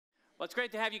Well, it's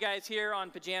great to have you guys here on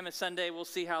Pajama Sunday. We'll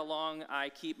see how long I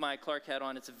keep my Clark hat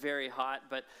on. It's very hot,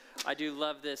 but I do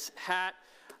love this hat.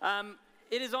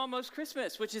 It is almost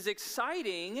Christmas, which is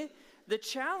exciting. The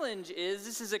challenge is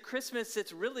this is a Christmas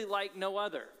that's really like no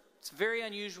other. It's a very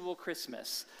unusual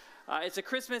Christmas. It's a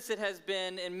Christmas that has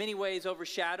been in many ways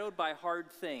overshadowed by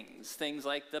hard things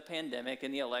like the pandemic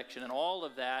and the election and all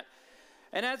of that.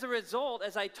 And as a result,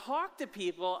 as I talk to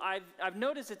people, I've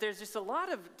noticed that there's just a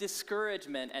lot of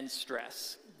discouragement and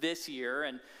stress this year.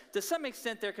 And to some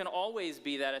extent, there can always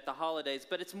be that at the holidays,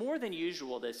 but it's more than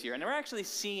usual this year. And we're actually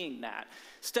seeing that.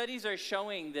 Studies are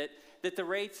showing that the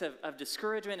rates of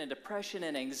discouragement and depression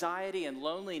and anxiety and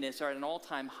loneliness are at an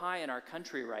all-time high in our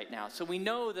country right now. So we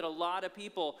know that a lot of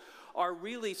people are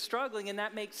really struggling, and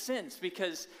that makes sense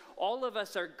because all of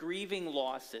us are grieving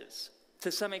losses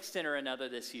to some extent or another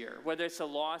this year, whether it's a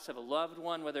loss of a loved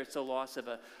one, whether it's a loss of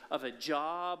a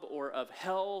job or of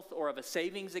health or of a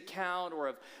savings account or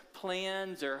of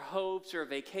plans or hopes or a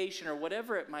vacation or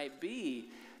whatever it might be.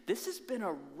 This has been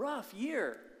a rough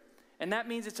year, and that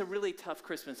means it's a really tough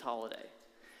Christmas holiday.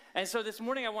 And so this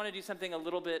morning I want to do something a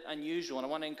little bit unusual, and I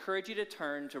want to encourage you to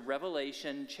turn to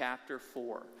Revelation chapter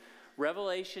 4.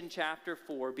 Revelation chapter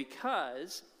 4,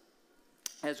 because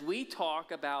as we talk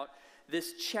about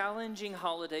this challenging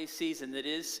holiday season that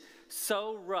is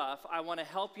so rough, I want to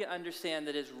help you understand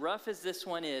that as rough as this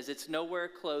one is, it's nowhere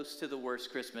close to the worst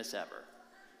Christmas ever.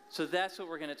 So that's what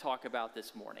we're going to talk about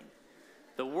this morning.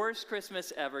 The worst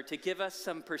Christmas ever, to give us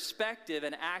some perspective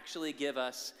and actually give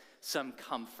us some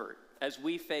comfort as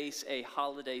we face a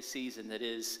holiday season that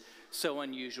is so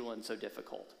unusual and so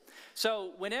difficult.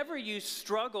 So whenever you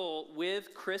struggle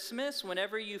with Christmas,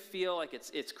 whenever you feel like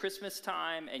it's Christmas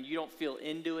time and you don't feel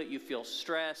into it, you feel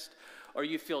stressed, or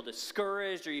you feel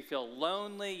discouraged, or you feel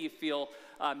lonely, you feel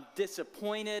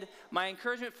disappointed, my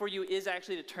encouragement for you is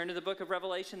actually to turn to the book of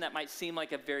Revelation. That might seem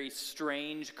like a very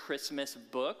strange Christmas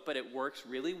book, but it works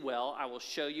really well. I will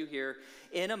show you here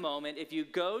in a moment. If you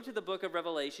go to the book of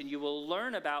Revelation, you will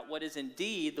learn about what is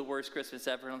indeed the worst Christmas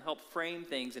ever, and it'll help frame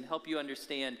things and help you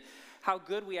understand how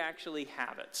good we actually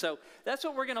have it. So that's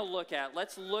what we're going to look at.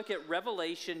 Let's look at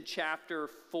Revelation chapter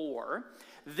 4.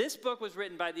 This book was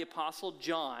written by the Apostle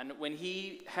John when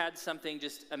he had something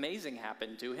just amazing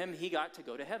happen to him. He got to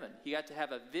go to heaven. He got to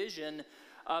have a vision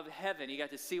of heaven. He got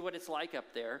to see what it's like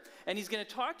up there. And he's going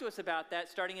to talk to us about that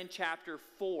starting in chapter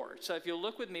 4. So if you'll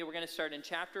look with me, we're going to start in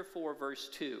chapter 4, verse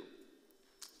 2.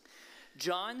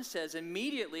 John says,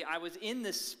 "Immediately I was in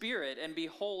the Spirit, and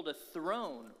behold, a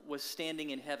throne was standing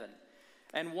in heaven,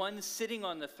 and one sitting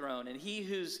on the throne. And he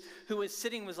who was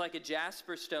sitting was like a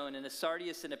jasper stone and a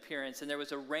sardius in appearance. And there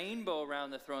was a rainbow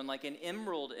around the throne like an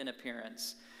emerald in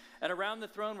appearance. And around the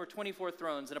throne were 24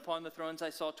 thrones. And upon the thrones I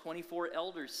saw 24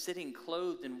 elders sitting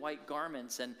clothed in white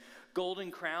garments and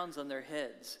golden crowns on their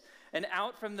heads. And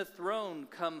out from the throne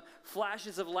come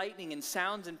flashes of lightning and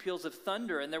sounds and peals of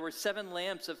thunder. And there were 7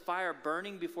 lamps of fire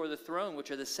burning before the throne, which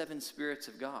are the 7 spirits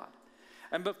of God.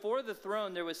 And before the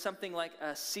throne, there was something like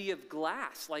a sea of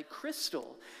glass, like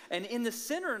crystal. And in the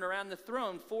center and around the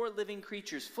throne, 4 living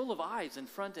creatures full of eyes in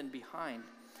front and behind.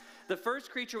 The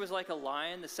first creature was like a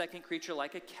lion, the second creature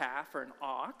like a calf or an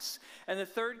ox. And the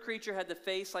third creature had the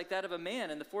face like that of a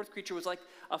man. And the fourth creature was like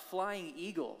a flying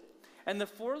eagle. And the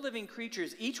 4 living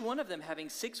creatures, each one of them having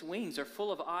 6 wings, are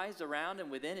full of eyes around and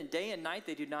within. And day and night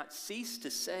they do not cease to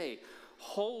say,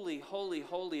 "Holy, holy,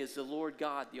 holy is the Lord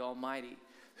God, the Almighty,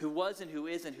 who was and who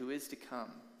is to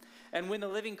come." And when the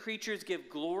living creatures give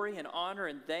glory and honor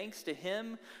and thanks to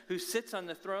him who sits on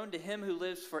the throne, to him who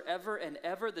lives forever and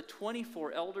ever, the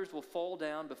 24 elders will fall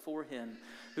down before him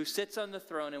who sits on the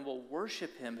throne and will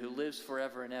worship him who lives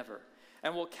forever and ever,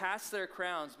 and will cast their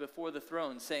crowns before the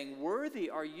throne, saying,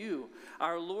 "Worthy are you,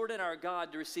 our Lord and our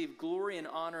God, to receive glory and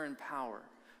honor and power.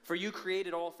 For you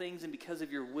created all things, and because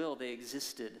of your will they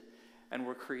existed and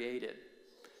were created."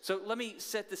 So let me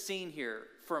set the scene here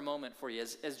for a moment for you.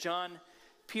 As John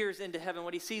peers into heaven,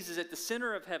 what he sees is at the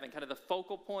center of heaven, kind of the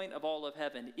focal point of all of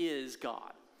heaven, is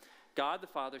God. God the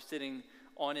Father sitting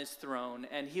on his throne,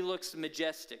 and he looks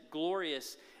majestic,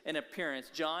 glorious in appearance.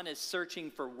 John is searching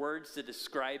for words to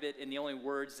describe it, and the only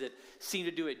words that seem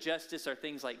to do it justice are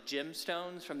things like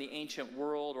gemstones from the ancient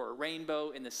world or a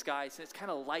rainbow in the sky. So it's kind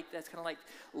of like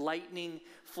lightning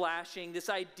flashing. This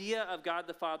idea of God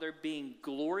the Father being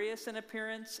glorious in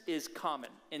appearance is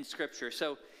common in Scripture.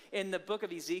 So in the book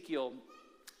of Ezekiel,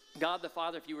 God the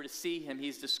Father, if you were to see him,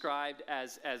 he's described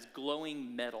as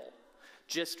glowing metal,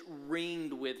 just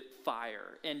ringed with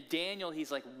fire. And Daniel,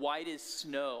 he's like white as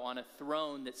snow on a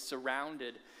throne that's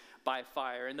surrounded by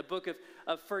fire. In the book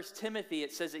of 1 Timothy,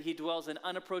 it says that he dwells in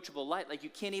unapproachable light. Like you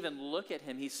can't even look at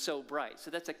him, he's so bright. So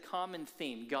that's a common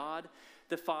theme. God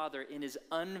the Father in his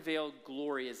unveiled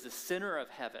glory is the center of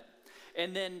heaven.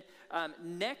 And then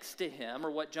next to him,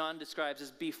 or what John describes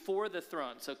as before the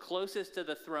throne, so closest to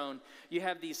the throne, you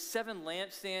have these 7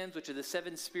 lampstands, which are the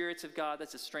 7 spirits of God.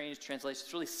 That's a strange translation.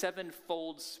 It's really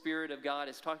sevenfold Spirit of God.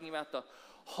 It's talking about the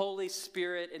Holy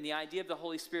Spirit, and the idea of the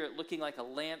Holy Spirit looking like a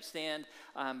lampstand,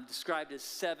 described as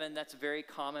 7. That's very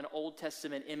common Old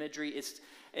Testament imagery. It's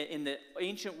in the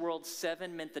ancient world,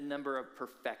 7 meant the number of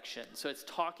perfection. So it's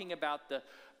talking about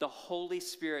the Holy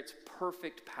Spirit's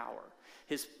perfect power,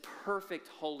 his perfect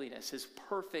holiness, his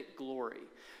perfect glory.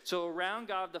 So around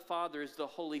God the Father is the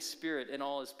Holy Spirit in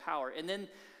all his power. And then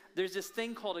there's this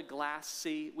thing called a glass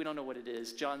sea. We don't know what it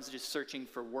is. John's just searching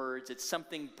for words. It's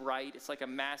something bright. It's like a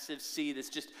massive sea that's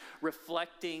just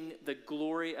reflecting the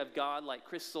glory of God like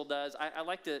crystal does. I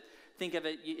like to think of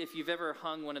it, if you've ever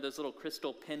hung one of those little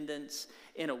crystal pendants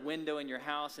in a window in your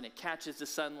house and it catches the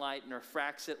sunlight and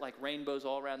refracts it like rainbows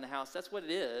all around the house. That's what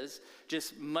it is,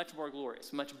 just much more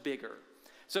glorious, much bigger.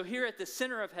 So here at the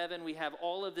center of heaven, we have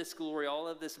all of this glory, all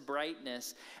of this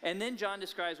brightness. And then John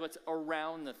describes what's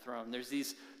around the throne. There's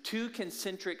these 2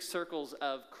 concentric circles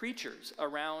of creatures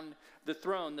around the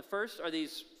throne. The first are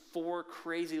these 4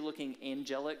 crazy-looking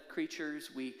angelic creatures.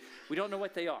 We don't know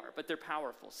what they are, but they're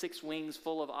powerful. 6 wings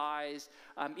full of eyes.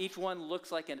 Each one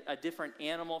looks like a different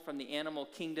animal from the animal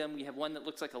kingdom. We have one that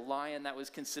looks like a lion. That was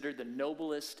considered the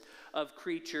noblest of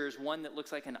creatures. One that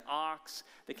looks like an ox.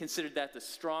 They considered that the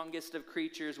strongest of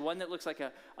creatures. One that looks like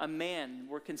a man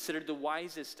were considered the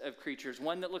wisest of creatures.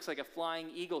 One that looks like a flying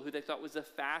eagle who they thought was the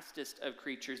fastest of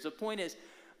creatures. The point is,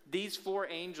 these 4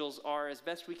 angels are, as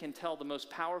best we can tell, the most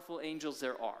powerful angels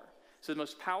there are. So the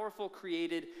most powerful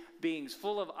created beings,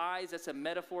 full of eyes. That's a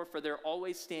metaphor for they're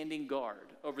always standing guard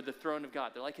over the throne of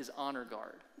God. They're like his honor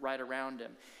guard right around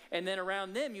him. And then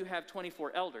around them you have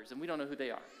 24 elders, and we don't know who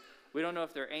they are. We don't know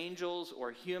if they're angels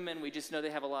or human. We just know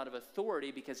they have a lot of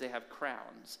authority because they have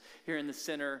crowns here in the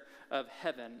center of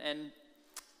heaven. And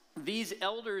these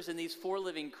elders and these 4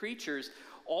 living creatures,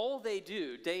 all they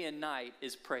do day and night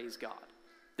is praise God.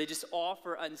 They just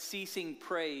offer unceasing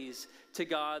praise to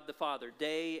God the Father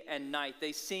day and night.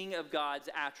 They sing of God's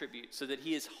attributes so that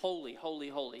he is holy, holy,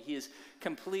 holy. He is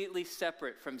completely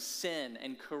separate from sin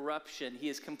and corruption. He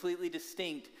is completely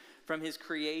distinct from his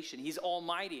creation. He's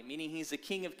almighty, meaning he's the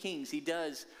King of kings. He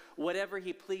does whatever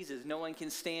he pleases. No one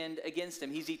can stand against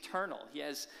him. He's eternal. He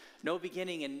has no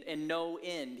beginning and no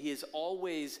end. He is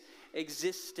always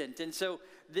existent. And so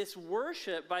this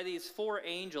worship by these 4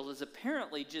 angels is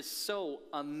apparently just so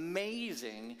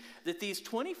amazing that these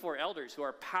 24 elders who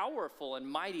are powerful and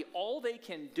mighty, all they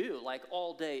can do like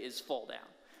all day is fall down.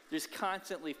 They're just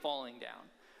constantly falling down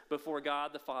before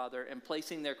God the Father and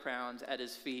placing their crowns at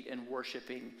his feet and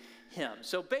worshiping him.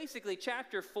 So basically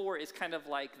chapter 4 is kind of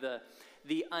like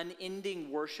the unending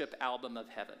worship album of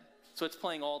heaven. So it's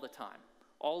playing all the time.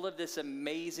 All of this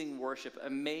amazing worship,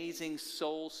 amazing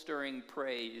soul-stirring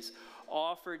praise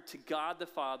offered to God the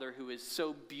Father, who is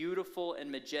so beautiful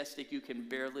and majestic you can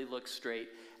barely look straight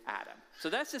at him. So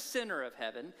that's the center of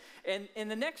heaven. And in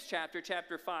the next chapter,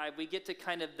 chapter 5, we get to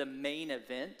kind of the main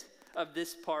event of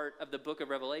this part of the book of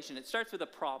Revelation. It starts with a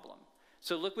problem.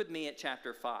 So look with me at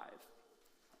chapter 5.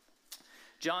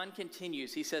 John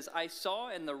continues. He says, I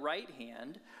saw in the right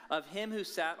hand of him who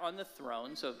sat on the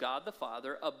throne, so of God the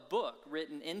Father, a book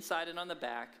written inside and on the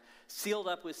back, sealed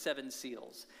up with 7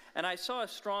 seals. And I saw a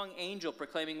strong angel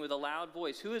proclaiming with a loud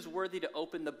voice, who is worthy to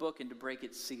open the book and to break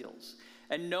its seals?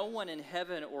 And no one in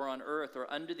heaven or on earth or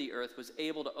under the earth was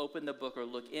able to open the book or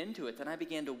look into it. Then I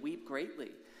began to weep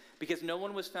greatly, because no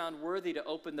one was found worthy to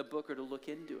open the book or to look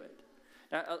into it.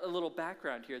 Now, a little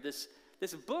background here. This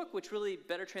book, which really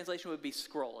better translation would be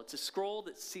scroll. It's a scroll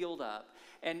that's sealed up.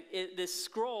 And this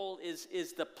scroll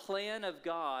is the plan of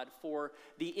God for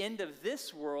the end of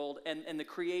this world and the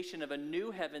creation of a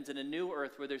new heavens and a new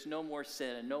earth where there's no more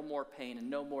sin and no more pain and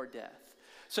no more death.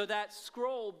 So that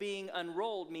scroll being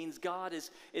unrolled means God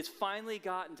is finally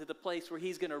gotten to the place where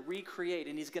he's going to recreate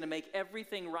and he's going to make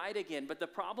everything right again. But the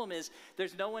problem is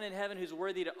there's no one in heaven who's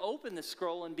worthy to open the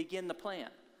scroll and begin the plan.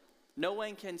 No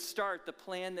one can start the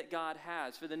plan that God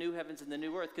has for the new heavens and the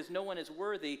new earth because no one is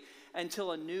worthy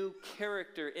until a new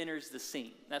character enters the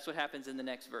scene. That's what happens in the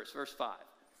next verse, verse 5.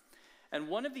 And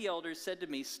one of the elders said to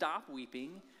me, stop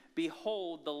weeping.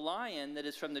 Behold, the Lion that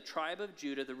is from the tribe of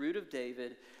Judah, the root of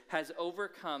David, has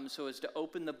overcome so as to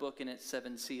open the book and its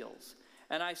 7 seals.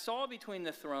 And I saw between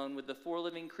the throne with the 4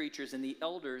 living creatures and the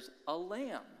elders a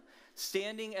lamb,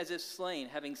 standing as if slain,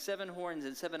 having 7 horns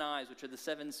and 7 eyes, which are the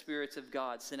 7 spirits of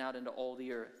God sent out into all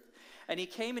the earth. And he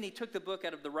came and he took the book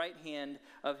out of the right hand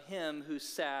of him who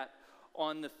sat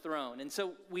on the throne. And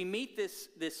so we meet this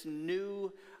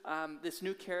new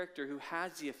character who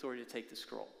has the authority to take the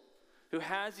scroll, who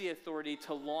has the authority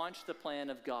to launch the plan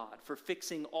of God for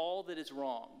fixing all that is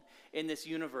wrong in this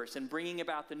universe and bringing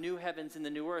about the new heavens and the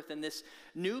new earth. And this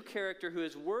new character who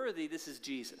is worthy, this is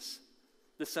Jesus,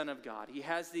 the Son of God. He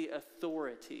has the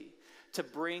authority to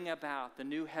bring about the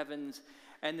new heavens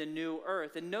and the new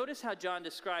earth. And notice how John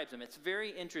describes him. It's very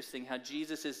interesting how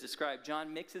Jesus is described.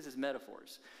 John mixes his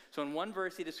metaphors. So in one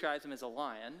verse he describes him as a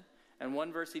lion, and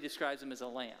one verse he describes him as a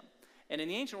lamb. And in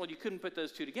the ancient world you couldn't put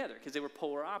those two together because they were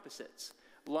polar opposites.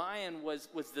 Lion was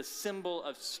the symbol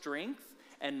of strength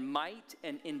and might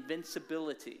and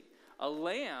invincibility. A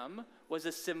lamb was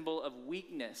a symbol of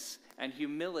weakness and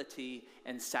humility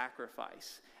and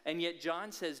sacrifice. And yet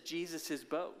John says Jesus is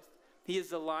both. He is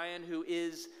the lion who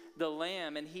is the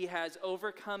lamb, and he has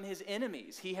overcome his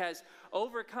enemies. He has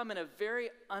overcome in a very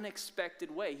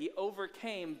unexpected way. He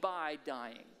overcame by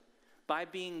dying, by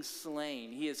being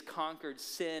slain. He has conquered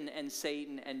sin and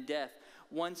Satan and death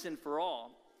once and for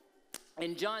all.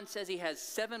 And John says he has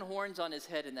 7 horns on his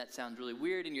head, and that sounds really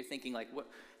weird, and you're thinking like, what?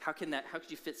 How could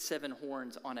you fit 7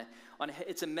 horns on a head?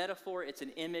 It's a metaphor, it's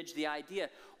an image. The idea,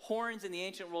 horns in the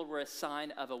ancient world were a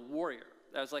sign of a warrior.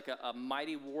 That was like a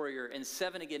mighty warrior. And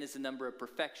 7, again, is the number of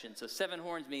perfection. So 7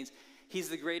 horns means he's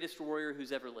the greatest warrior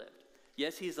who's ever lived.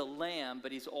 Yes, he's a lamb,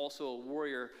 but he's also a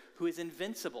warrior who is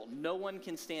invincible. No one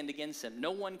can stand against him.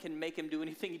 No one can make him do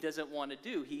anything he doesn't want to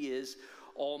do. He is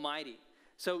almighty.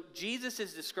 So Jesus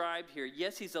is described here.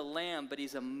 Yes, he's a lamb, but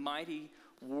he's a mighty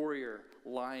warrior,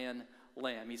 lion,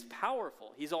 lamb. He's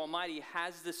powerful. He's almighty. He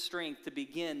has the strength to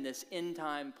begin this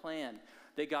end-time plan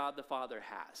that God the Father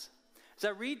has. As I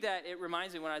read that, it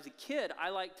reminds me when I was a kid, I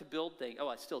liked to build things. Oh,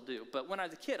 I still do. But when I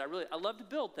was a kid, I loved to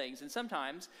build things. And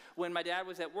sometimes when my dad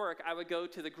was at work, I would go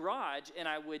to the garage and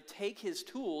I would take his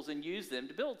tools and use them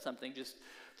to build something just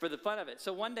for the fun of it.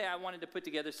 So one day I wanted to put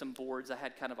together some boards. I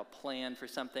had kind of a plan for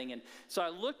something. And so I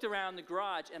looked around the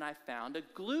garage and I found a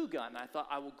glue gun. I thought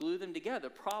I will glue them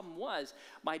together. Problem was,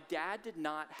 my dad did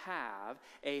not have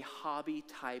a hobby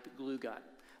type glue gun.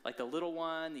 Like the little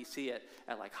one you see at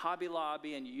like Hobby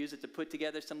Lobby, and you use it to put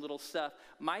together some little stuff.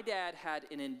 My dad had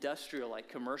an industrial, like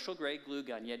commercial grade glue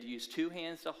gun. You had to use 2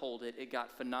 hands to hold it. It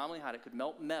got phenomenally hot. It could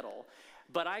melt metal.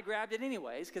 But I grabbed it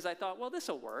anyways because I thought, well, this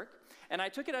will work. And I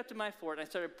took it up to my fort and I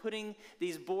started putting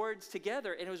these boards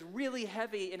together, and it was really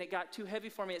heavy, and it got too heavy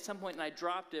for me at some point, and I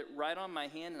dropped it right on my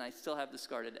hand, and I still have the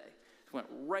scar today. It went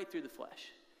right through the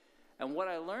flesh. And what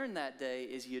I learned that day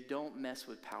is you don't mess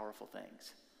with powerful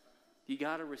things. You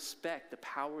got to respect the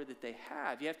power that they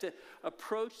have. You have to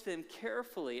approach them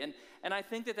carefully. And I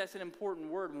think that that's an important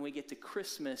word when we get to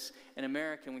Christmas in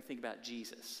America and we think about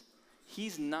Jesus.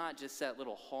 He's not just that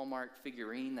little Hallmark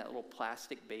figurine, that little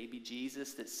plastic baby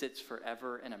Jesus that sits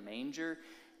forever in a manger.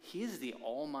 He is the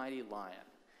almighty lion.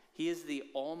 He is the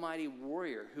almighty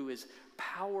warrior who is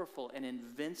powerful and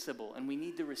invincible. And we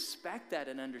need to respect that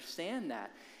and understand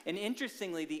that. And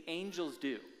interestingly, the angels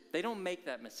do. They don't make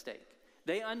that mistake.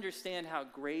 They understand how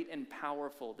great and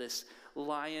powerful this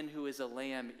lion who is a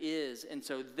lamb is. And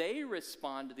so they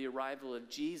respond to the arrival of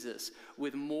Jesus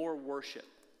with more worship,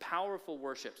 powerful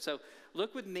worship. So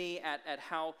look with me at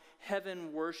how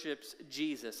heaven worships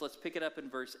Jesus. Let's pick it up in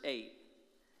verse 8.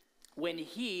 When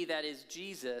he, that is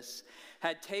Jesus,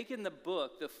 had taken the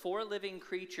book, the 4 living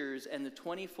creatures and the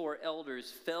 24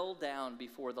 elders fell down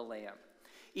before the Lamb,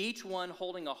 each one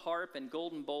holding a harp and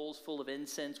golden bowls full of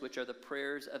incense, which are the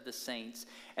prayers of the saints.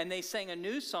 And they sang a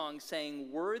new song,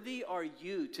 saying, "Worthy are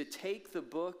you to take the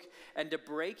book and to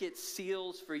break its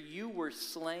seals, for you were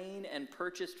slain and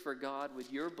purchased for God with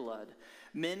your blood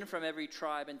men from every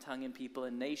tribe and tongue and people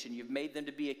and nation. You've made them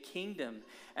to be a kingdom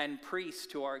and priests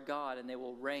to our God, and they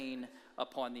will reign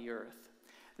upon the earth."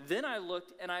 Then I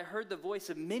looked, and I heard the voice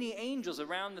of many angels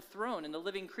around the throne, and the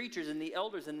living creatures and the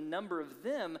elders, and the number of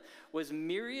them was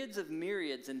myriads of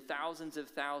myriads and thousands of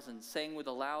thousands, saying with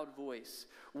a loud voice,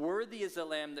 "Worthy is the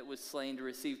Lamb that was slain to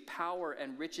receive power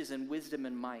and riches and wisdom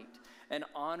and might, and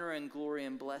honor and glory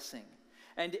and blessing."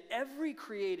 And every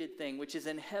created thing which is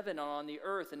in heaven and on the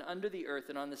earth and under the earth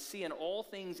and on the sea and all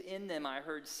things in them, I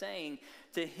heard saying,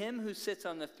 "To him who sits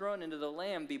on the throne and to the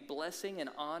Lamb be blessing and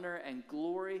honor and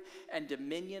glory and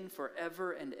dominion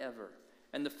forever and ever."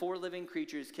 And the 4 living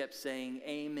creatures kept saying,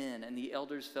 "Amen." And the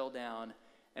elders fell down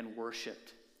and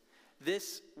worshiped.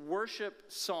 This worship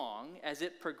song, as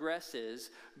it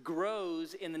progresses,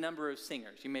 grows in the number of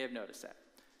singers. You may have noticed that.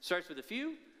 Starts with a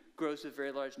few, grows with a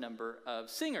very large number of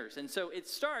singers. And so it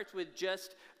starts with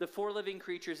just the 4 living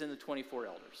creatures and the 24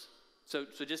 elders. So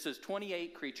just those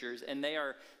 28 creatures, and they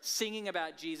are singing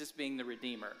about Jesus being the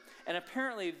Redeemer. And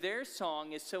apparently their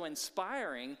song is so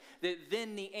inspiring that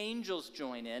then the angels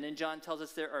join in. And John tells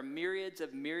us there are myriads of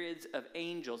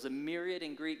angels. A myriad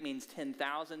in Greek means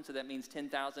 10,000, so that means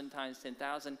 10,000 times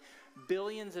 10,000.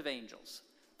 Billions of angels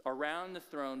around the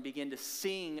throne begin to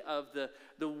sing of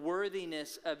the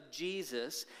worthiness of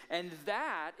Jesus. And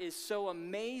that is so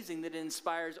amazing that it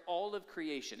inspires all of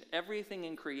creation, everything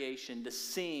in creation, to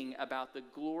sing about the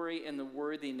glory and the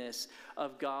worthiness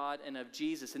of God and of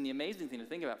Jesus. And the amazing thing to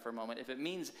think about for a moment, if it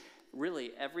means really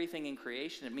everything in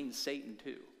creation, it means Satan too.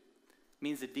 It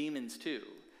means the demons too.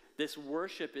 This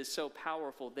worship is so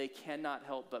powerful, they cannot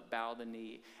help but bow the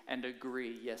knee and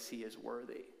agree, yes, he is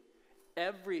worthy.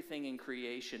 Everything in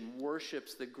creation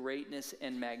worships the greatness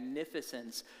and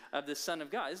magnificence of the Son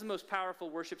of God. This is the most powerful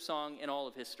worship song in all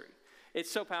of history. It's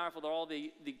so powerful that all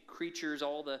the creatures,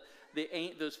 all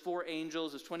those 4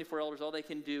 angels, those 24 elders, all they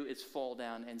can do is fall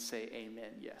down and say,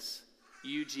 amen, yes,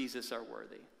 you, Jesus, are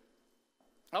worthy.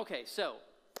 Okay, so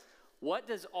what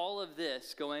does all of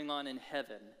this going on in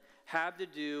heaven have to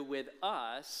do with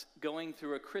us going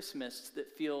through a Christmas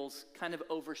that feels kind of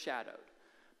overshadowed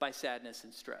by sadness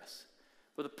and stress?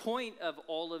 Well, the point of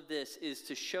all of this is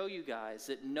to show you guys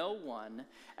that no one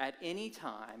at any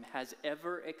time has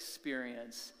ever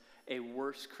experienced a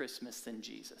worse Christmas than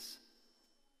Jesus.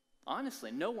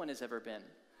 Honestly, no one has ever been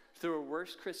through a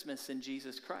worse Christmas than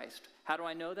Jesus Christ. How do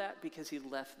I know that? Because he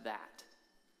left that.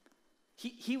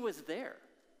 He was there.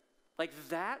 Like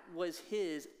that was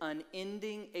his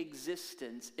unending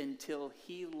existence until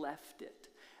he left it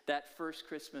that first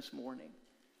Christmas morning.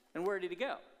 And where did he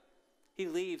go? He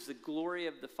leaves the glory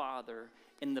of the Father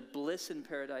in the bliss and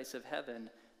paradise of heaven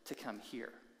to come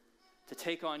here, to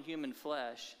take on human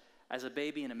flesh as a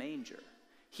baby in a manger.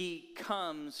 He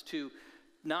comes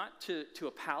not to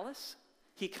a palace.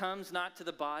 He comes not to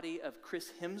the body of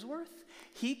Chris Hemsworth.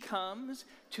 He comes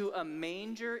to a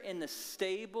manger in the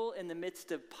stable in the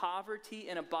midst of poverty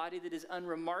in a body that is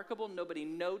unremarkable. Nobody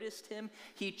noticed him.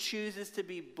 He chooses to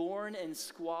be born in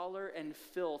squalor and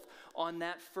filth on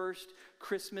that first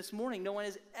Christmas morning. No one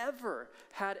has ever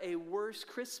had a worse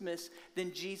Christmas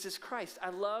than Jesus Christ. I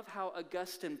love how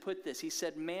Augustine put this. He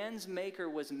said, man's maker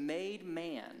was made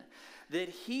man, that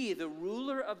he, the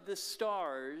ruler of the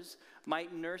stars,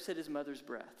 might nurse at his mother's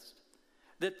breast,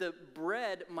 that the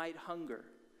bread might hunger,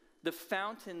 the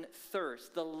fountain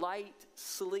thirst, the light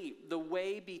sleep, the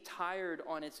way be tired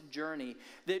on its journey,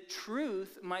 that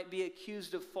truth might be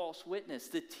accused of false witness,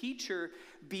 the teacher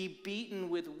be beaten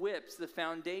with whips, the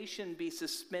foundation be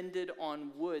suspended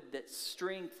on wood, that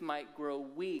strength might grow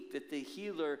weak, that the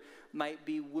healer might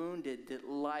be wounded, that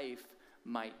life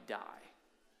might die.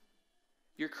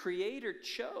 Your Creator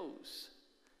chose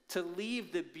to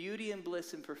leave the beauty and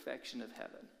bliss and perfection of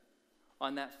heaven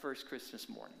on that first Christmas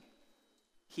morning.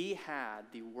 He had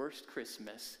the worst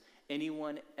Christmas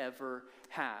anyone ever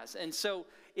has. And so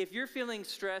if you're feeling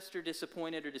stressed or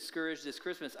disappointed or discouraged this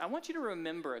Christmas, I want you to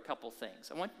remember a couple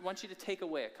things. I want you to take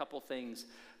away a couple things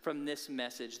from this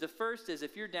message. The first is,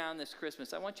 if you're down this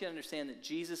Christmas, I want you to understand that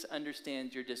Jesus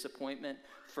understands your disappointment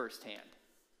firsthand,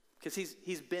 because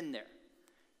he's been there.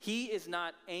 He is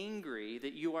not angry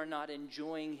that you are not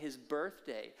enjoying his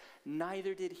birthday.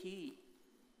 Neither did he.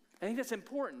 I think that's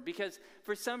important, because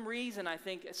for some reason, I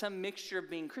think some mixture of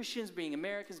being Christians, being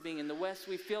Americans, being in the West,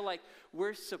 we feel like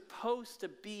we're supposed to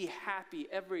be happy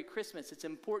every Christmas. It's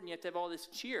important. You have to have all this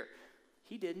cheer.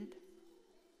 He didn't.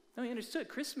 No, he understood.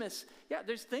 Christmas, yeah,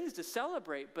 there's things to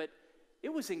celebrate, but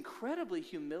it was incredibly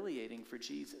humiliating for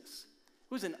Jesus.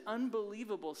 It was an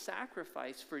unbelievable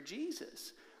sacrifice for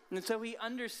Jesus. And so he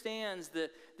understands the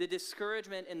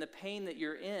discouragement and the pain that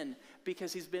you're in,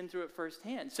 because he's been through it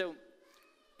firsthand. So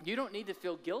you don't need to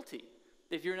feel guilty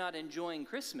if you're not enjoying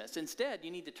Christmas. Instead, you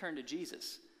need to turn to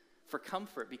Jesus for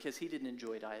comfort, because he didn't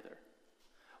enjoy it either.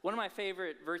 One of my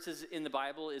favorite verses in the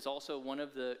Bible is also one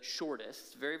of the shortest.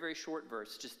 It's a very, very short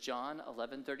verse, just John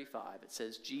 11:35. It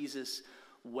says, Jesus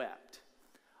wept.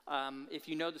 If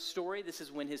you know the story, this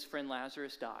is when his friend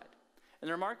Lazarus died. And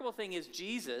the remarkable thing is,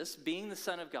 Jesus, being the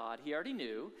Son of God, he already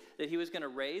knew that he was going to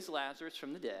raise Lazarus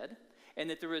from the dead, and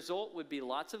that the result would be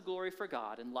lots of glory for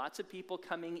God and lots of people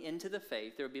coming into the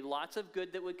faith. There would be lots of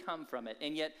good that would come from it.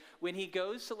 And yet, when he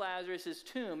goes to Lazarus'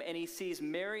 tomb and he sees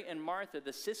Mary and Martha,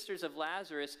 the sisters of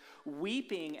Lazarus,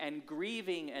 weeping and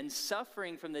grieving and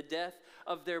suffering from the death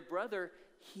of their brother,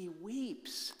 he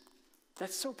weeps.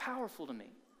 That's so powerful to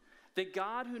me. That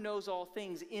God, who knows all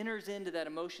things, enters into that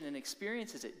emotion and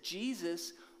experiences it.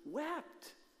 Jesus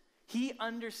wept. He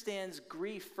understands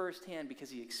grief firsthand because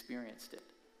he experienced it.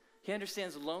 He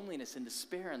understands loneliness and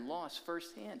despair and loss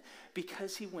firsthand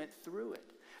because he went through it.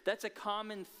 That's a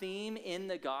common theme in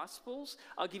the Gospels.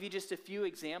 I'll give you just a few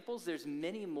examples. There's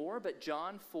many more, but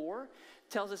John 4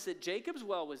 tells us that Jacob's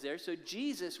well was there. So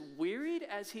Jesus, wearied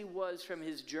as he was from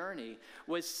his journey,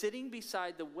 was sitting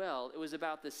beside the well. It was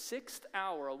about the 6th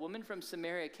hour. A woman from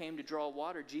Samaria came to draw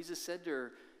water. Jesus said to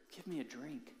her, "Give me a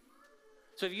drink."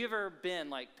 So have you ever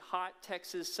been like hot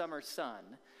Texas summer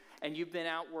sun, and you've been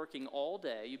out working all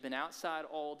day, you've been outside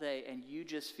all day, and you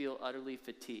just feel utterly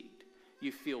fatigued?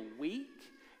 You feel weak.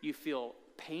 You feel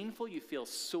painful, you feel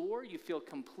sore, you feel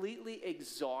completely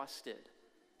exhausted.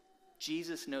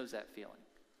 Jesus knows that feeling.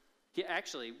 He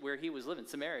actually, where he was living,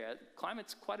 Samaria,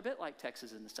 climate's quite a bit like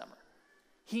Texas in the summer.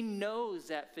 He knows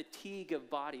that fatigue of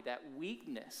body, that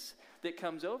weakness that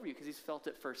comes over you because he's felt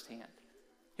it firsthand.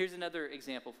 Here's another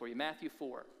example for you, Matthew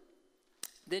 4.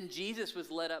 Then Jesus was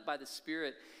led up by the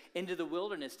Spirit into the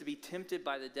wilderness to be tempted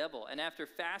by the devil. And after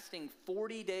fasting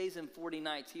 40 days and 40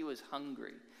 nights, he was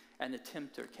hungry. And the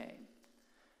tempter came.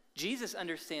 Jesus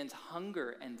understands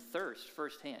hunger and thirst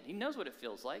firsthand. He knows what it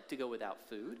feels like to go without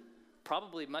food,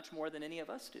 probably much more than any of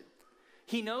us do.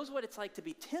 He knows what it's like to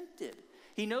be tempted.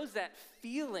 He knows that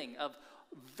feeling of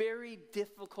very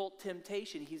difficult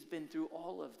temptation. He's been through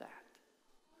all of that.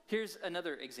 Here's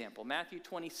another example, Matthew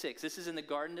 26. This is in the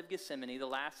Garden of Gethsemane, the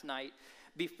last night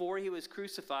before he was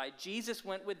crucified. Jesus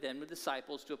went with them, the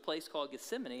disciples, to a place called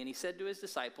Gethsemane, and he said to his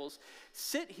disciples,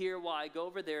 "Sit here while I go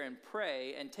over there and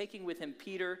pray." And taking with him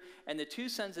Peter and the 2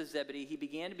 sons of Zebedee, he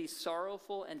began to be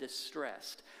sorrowful and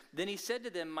distressed. Then he said to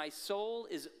them, "My soul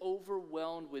is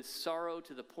overwhelmed with sorrow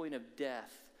to the point of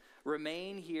death.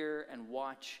 Remain here and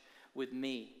watch with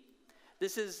me."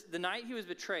 This is the night he was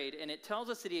betrayed, and it tells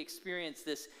us that he experienced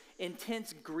this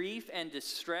intense grief and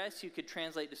distress. You could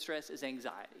translate distress as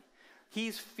anxiety.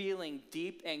 He's feeling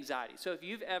deep anxiety. So if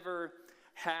you've ever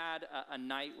had a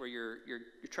night where you're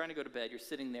trying to go to bed, you're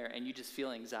sitting there and you just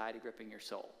feel anxiety gripping your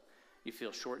soul. You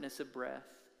feel shortness of breath.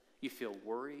 You feel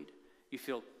worried. You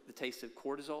feel the taste of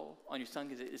cortisol on your tongue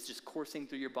because it's just coursing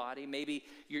through your body. Maybe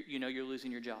you're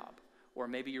losing your job, or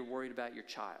maybe you're worried about your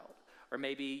child, or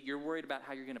maybe you're worried about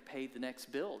how you're going to pay the next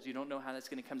bills. You don't know how that's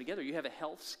going to come together. You have a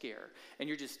health scare, and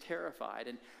you're just terrified,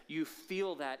 and you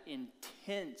feel that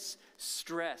intense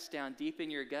stress down deep in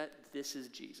your gut. This is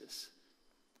Jesus.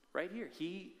 Right here.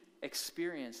 He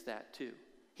experienced that too.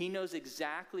 He knows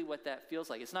exactly what that feels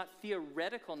like. It's not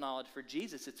theoretical knowledge for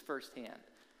Jesus, it's firsthand,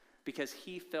 because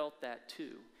he felt that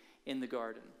too in the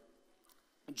garden.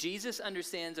 Jesus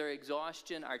understands our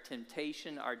exhaustion, our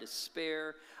temptation, our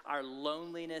despair, our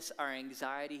loneliness, our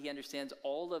anxiety. He understands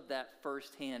all of that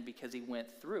firsthand because he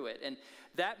went through it. And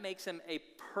that makes him a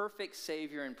perfect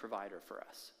Savior and provider for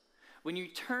us. When you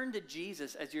turn to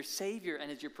Jesus as your Savior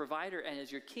and as your provider and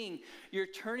as your King, you're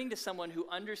turning to someone who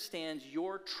understands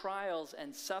your trials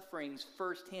and sufferings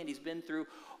firsthand. He's been through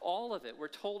all of it. We're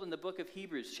told in the book of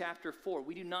Hebrews, chapter 4,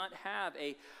 we do not have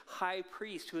a high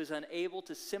priest who is unable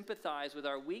to sympathize with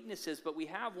our weaknesses, but we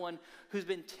have one who's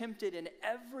been tempted in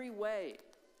every way,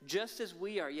 just as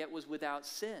we are, yet was without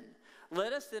sin.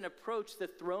 Let us then approach the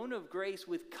throne of grace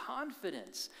with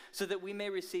confidence so that we may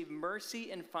receive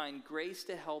mercy and find grace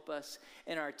to help us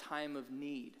in our time of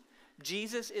need.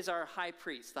 Jesus is our high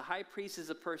priest. The high priest is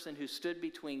a person who stood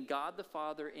between God the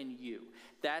Father and you.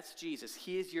 That's Jesus.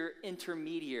 He is your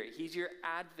intermediary. He's your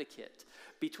advocate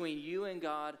between you and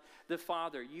God the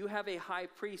Father. You have a high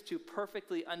priest who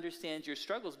perfectly understands your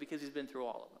struggles because he's been through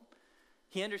all of them.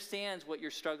 He understands what you're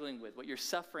struggling with, what you're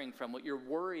suffering from, what you're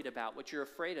worried about, what you're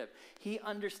afraid of. He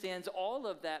understands all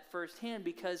of that firsthand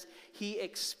because he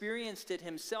experienced it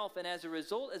himself. And as a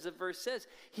result, as the verse says,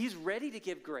 he's ready to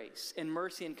give grace and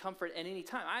mercy and comfort at any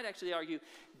time. I'd actually argue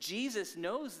Jesus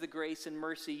knows the grace and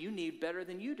mercy you need better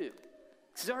than you do.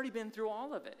 He's already been through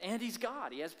all of it. And he's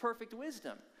God. He has perfect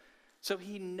wisdom. So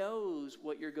he knows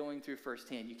what you're going through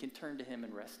firsthand. You can turn to him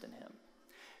and rest in him.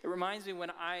 It reminds me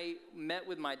when I met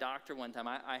with my doctor one time,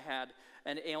 I had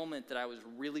an ailment that I was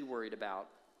really worried about.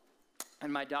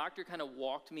 And my doctor kind of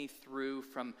walked me through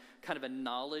from kind of a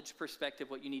knowledge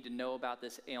perspective what you need to know about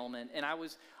this ailment. And I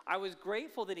was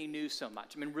grateful that he knew so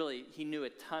much. I mean, really, he knew a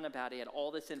ton about it. He had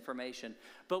all this information.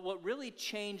 But what really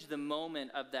changed the moment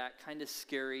of that kind of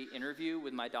scary interview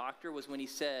with my doctor was when he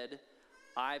said,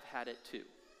 "I've had it too,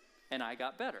 and I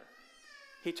got better."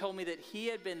 He told me that he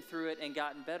had been through it and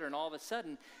gotten better, and all of a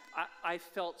sudden, I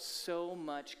felt so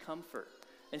much comfort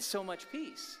and so much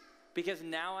peace because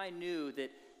now I knew that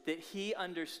he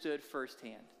understood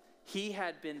firsthand. He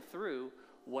had been through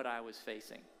what I was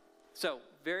facing. So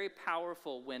very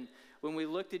powerful when we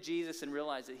look to Jesus and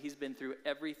realize that he's been through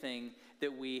everything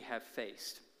that we have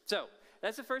faced. So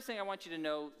that's the first thing I want you to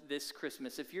know this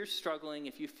Christmas. If you're struggling,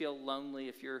 if you feel lonely,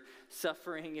 if you're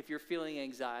suffering, if you're feeling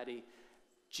anxiety,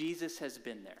 Jesus has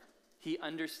been there. He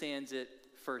understands it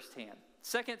firsthand.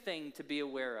 Second thing to be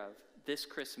aware of this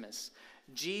Christmas,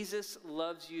 Jesus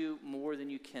loves you more than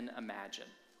you can imagine.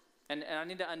 And I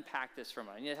need to unpack this for a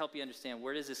moment. I need to help you understand,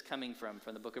 where is this coming from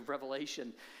the book of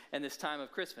Revelation and this time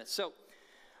of Christmas. So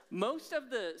most of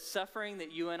the suffering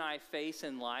that you and I face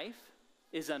in life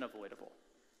is unavoidable.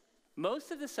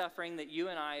 Most of the suffering that you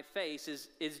and I face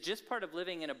is just part of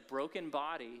living in a broken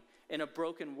body in a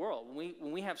broken world.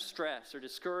 When we have stress or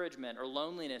discouragement or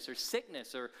loneliness or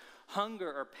sickness or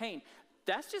hunger or pain,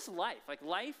 that's just life. Like,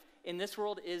 life in this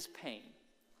world is pain.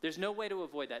 There's no way to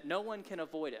avoid that. No one can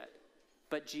avoid it,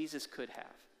 but Jesus could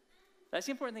have. That's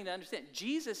the important thing to understand.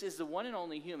 Jesus is the one and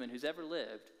only human who's ever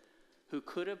lived who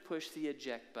could have pushed the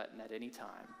eject button at any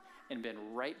time and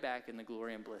been right back in the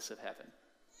glory and bliss of heaven.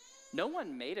 No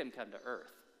one made him come to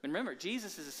earth. And remember,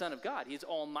 Jesus is the Son of God. He's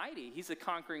almighty. He's the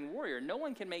conquering warrior. No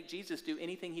one can make Jesus do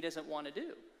anything he doesn't want to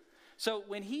do. So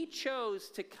when he chose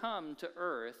to come to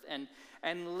earth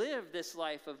and live this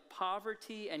life of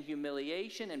poverty and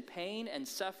humiliation and pain and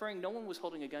suffering, no one was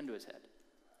holding a gun to his head.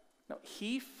 No,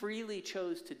 he freely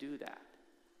chose to do that.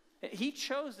 He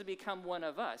chose to become one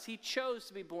of us. He chose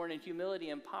to be born in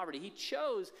humility and poverty. He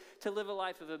chose to live a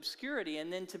life of obscurity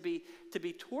and then to be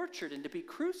tortured and to be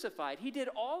crucified. He did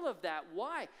all of that.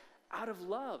 Why? Out of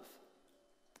love.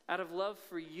 Out of love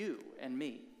for you and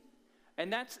me.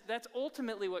 And that's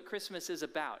ultimately what Christmas is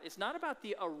about. It's not about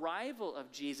the arrival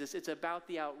of Jesus. It's about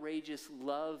the outrageous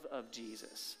love of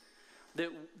Jesus.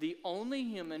 The only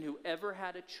human who ever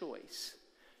had a choice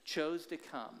chose to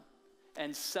come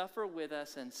and suffer with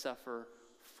us and suffer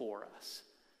for us.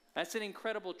 That's an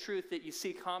incredible truth that you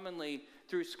see commonly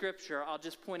through Scripture. I'll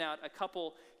just point out a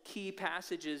couple key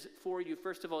passages for you.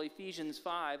 First of all, Ephesians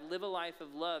 5, live a life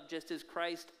of love just as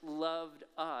Christ loved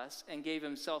us and gave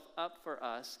himself up for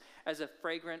us as a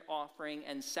fragrant offering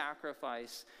and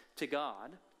sacrifice to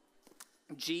God.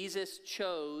 Jesus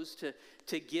chose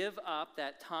to give up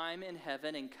that time in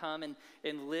heaven and come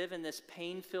and live in this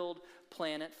pain-filled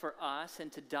planet for us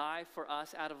and to die for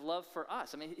us out of love for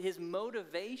us. I mean, his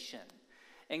motivation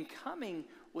in coming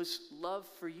was love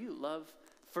for you, love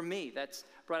for me. That's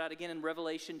brought out again in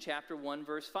Revelation chapter 1,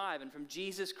 verse 5. And from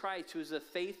Jesus Christ, who is a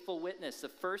faithful witness, the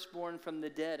firstborn from the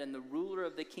dead and the ruler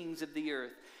of the kings of the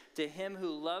earth, to him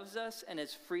who loves us and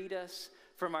has freed us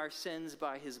from our sins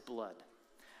by his blood.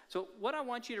 So what I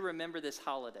want you to remember this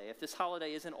holiday, if this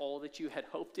holiday isn't all that you had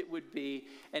hoped it would be,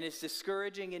 and it's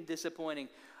discouraging and disappointing,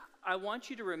 I want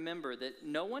you to remember that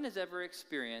no one has ever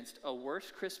experienced a worse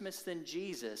Christmas than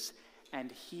Jesus,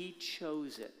 and he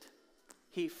chose it.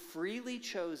 He freely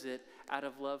chose it out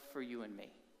of love for you and me.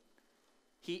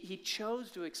 He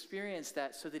chose to experience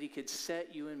that so that he could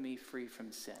set you and me free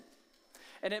from sin.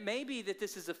 And it may be that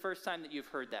this is the first time that you've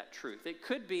heard that truth. It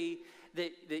could be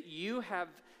that you have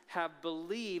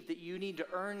believed that you need to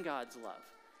earn God's love.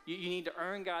 You need to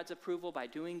earn God's approval by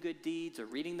doing good deeds or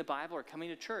reading the Bible or coming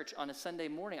to church on a Sunday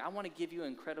morning. I want to give you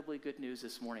incredibly good news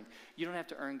this morning. You don't have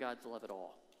to earn God's love at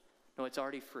all. No, it's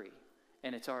already free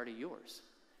and it's already yours.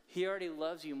 He already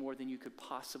loves you more than you could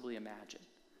possibly imagine.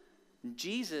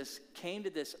 Jesus came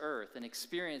to this earth and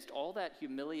experienced all that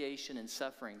humiliation and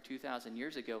suffering 2,000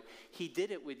 years ago. He did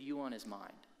it with you on his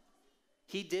mind.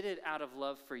 He did it out of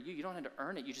love for you. You don't have to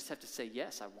earn it. You just have to say,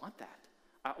 yes, I want that.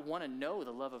 I want to know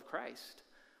the love of Christ.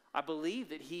 I believe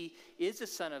that he is the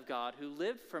Son of God who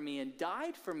lived for me and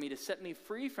died for me to set me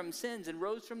free from sins and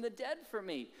rose from the dead for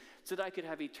me so that I could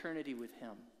have eternity with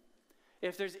him.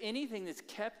 If there's anything that's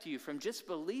kept you from just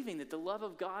believing that the love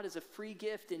of God is a free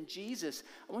gift in Jesus,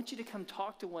 I want you to come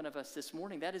talk to one of us this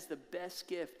morning. That is the best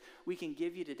gift we can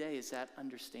give you today, is that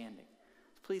understanding.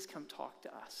 Please come talk to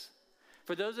us.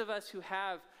 For those of us who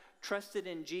have trusted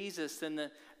in Jesus, then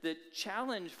the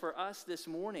challenge for us this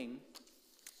morning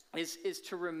is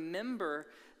to remember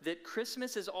that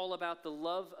Christmas is all about the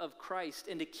love of Christ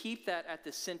and to keep that at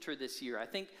the center this year. I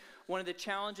think one of the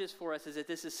challenges for us is that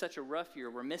this is such a rough year.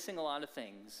 We're missing a lot of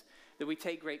things that we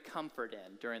take great comfort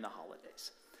in during the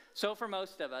holidays. So for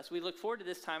most of us, we look forward to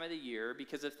this time of the year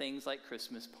because of things like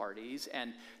Christmas parties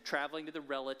and traveling to the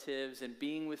relatives and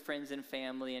being with friends and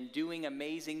family and doing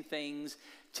amazing things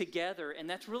together. And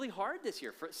that's really hard this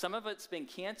year. For some of it's been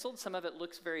canceled. Some of it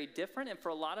looks very different. And for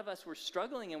a lot of us, we're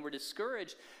struggling and we're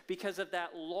discouraged because of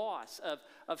that loss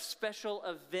of special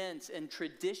events and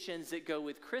traditions that go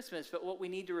with Christmas. But what we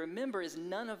need to remember is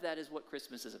none of that is what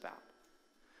Christmas is about.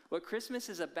 What Christmas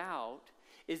is about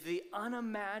is the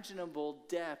unimaginable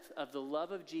depth of the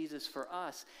love of Jesus for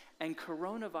us, and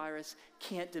coronavirus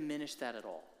can't diminish that at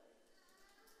all.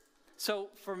 So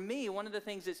for me, one of the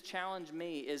things that's challenged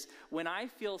me is when I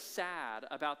feel sad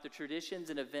about the traditions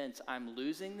and events I'm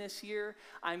losing this year,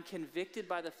 I'm convicted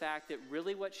by the fact that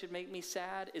really what should make me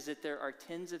sad is that there are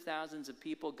tens of thousands of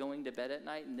people going to bed at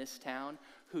night in this town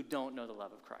who don't know the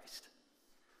love of Christ.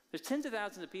 There's tens of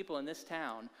thousands of people in this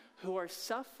town who are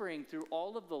suffering through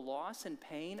all of the loss and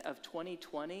pain of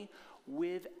 2020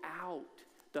 without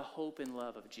the hope and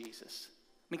love of Jesus.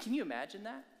 I mean, can you imagine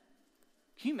that?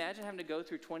 Can you imagine having to go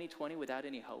through 2020 without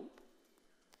any hope?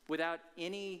 Without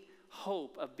any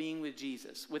hope of being with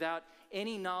Jesus? Without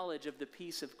any knowledge of the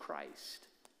peace of Christ?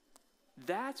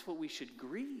 That's what we should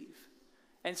grieve.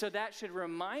 And so that should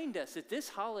remind us that this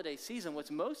holiday season, what's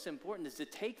most important is to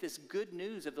take this good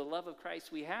news of the love of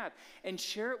Christ we have and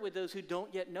share it with those who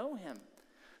don't yet know him,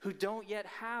 who don't yet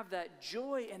have that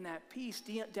joy and that peace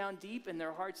down deep in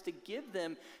their hearts, to give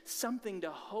them something to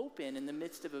hope in the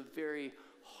midst of a very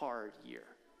hard year.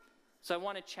 So I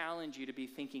want to challenge you to be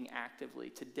thinking actively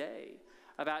today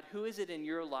about who is it in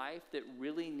your life that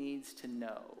really needs to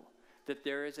know that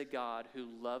there is a God who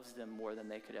loves them more than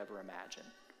they could ever imagine.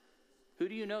 Who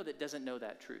do you know that doesn't know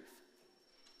that truth?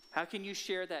 How can you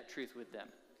share that truth with them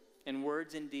in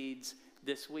words and deeds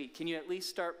this week? Can you at least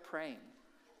start praying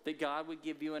that God would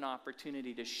give you an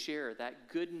opportunity to share that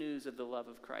good news of the love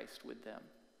of Christ with them?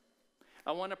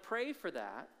 I want to pray for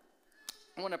that.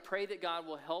 I want to pray that God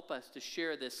will help us to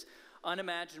share this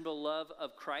unimaginable love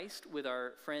of Christ with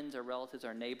our friends, our relatives,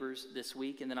 our neighbors this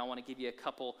week. And then I want to give you a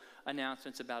couple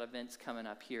announcements about events coming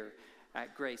up here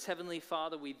at Grace. Heavenly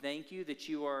Father, we thank you that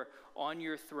you are on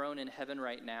your throne in heaven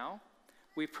right now.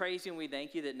 We praise you and we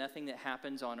thank you that nothing that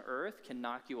happens on earth can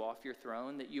knock you off your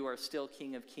throne, that you are still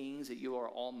King of Kings, that you are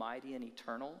almighty and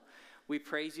eternal. We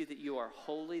praise you that you are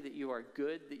holy, that you are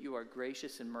good, that you are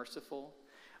gracious and merciful.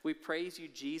 We praise you,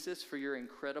 Jesus, for your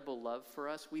incredible love for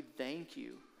us. We thank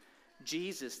you,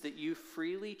 Jesus, that you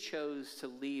freely chose to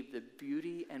leave the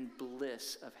beauty and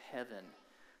bliss of heaven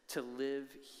to live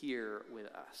here with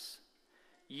us.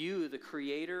 You, the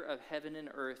creator of heaven and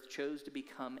earth, chose to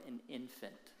become an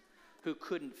infant who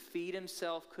couldn't feed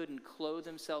himself, couldn't clothe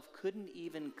himself, couldn't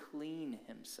even clean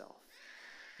himself.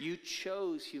 You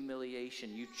chose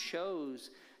humiliation. You chose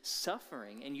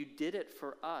suffering, and you did it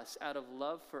for us out of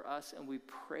love for us, and we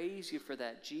praise you for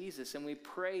that, Jesus. And we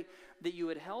pray that you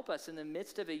would help us in the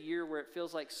midst of a year where it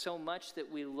feels like so much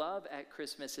that we love at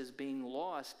Christmas is being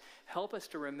lost. Help us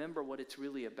to remember what it's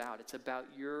really about. It's about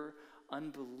your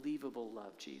unbelievable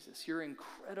love, Jesus, your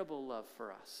incredible love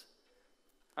for us.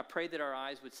 I pray that our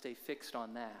eyes would stay fixed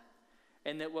on that,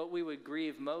 and that what we would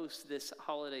grieve most this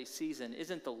holiday season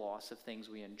isn't the loss of things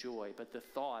we enjoy, but the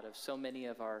thought of so many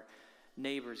of our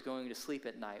neighbors going to sleep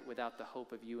at night without the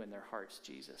hope of you in their hearts,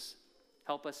 Jesus.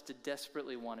 Help us to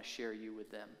desperately want to share you with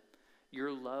them,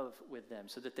 your love with them,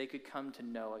 so that they could come to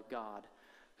know a God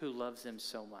who loves them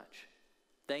so much.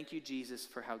 Thank you, Jesus,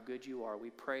 for how good you are.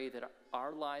 We pray that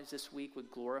our lives this week would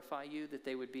glorify you, that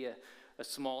they would be a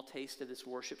small taste of this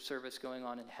worship service going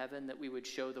on in heaven, that we would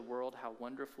show the world how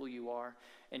wonderful you are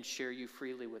and share you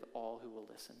freely with all who will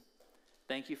listen.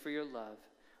 Thank you for your love.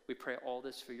 We pray all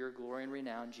this for your glory and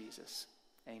renown, Jesus.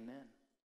 Amen.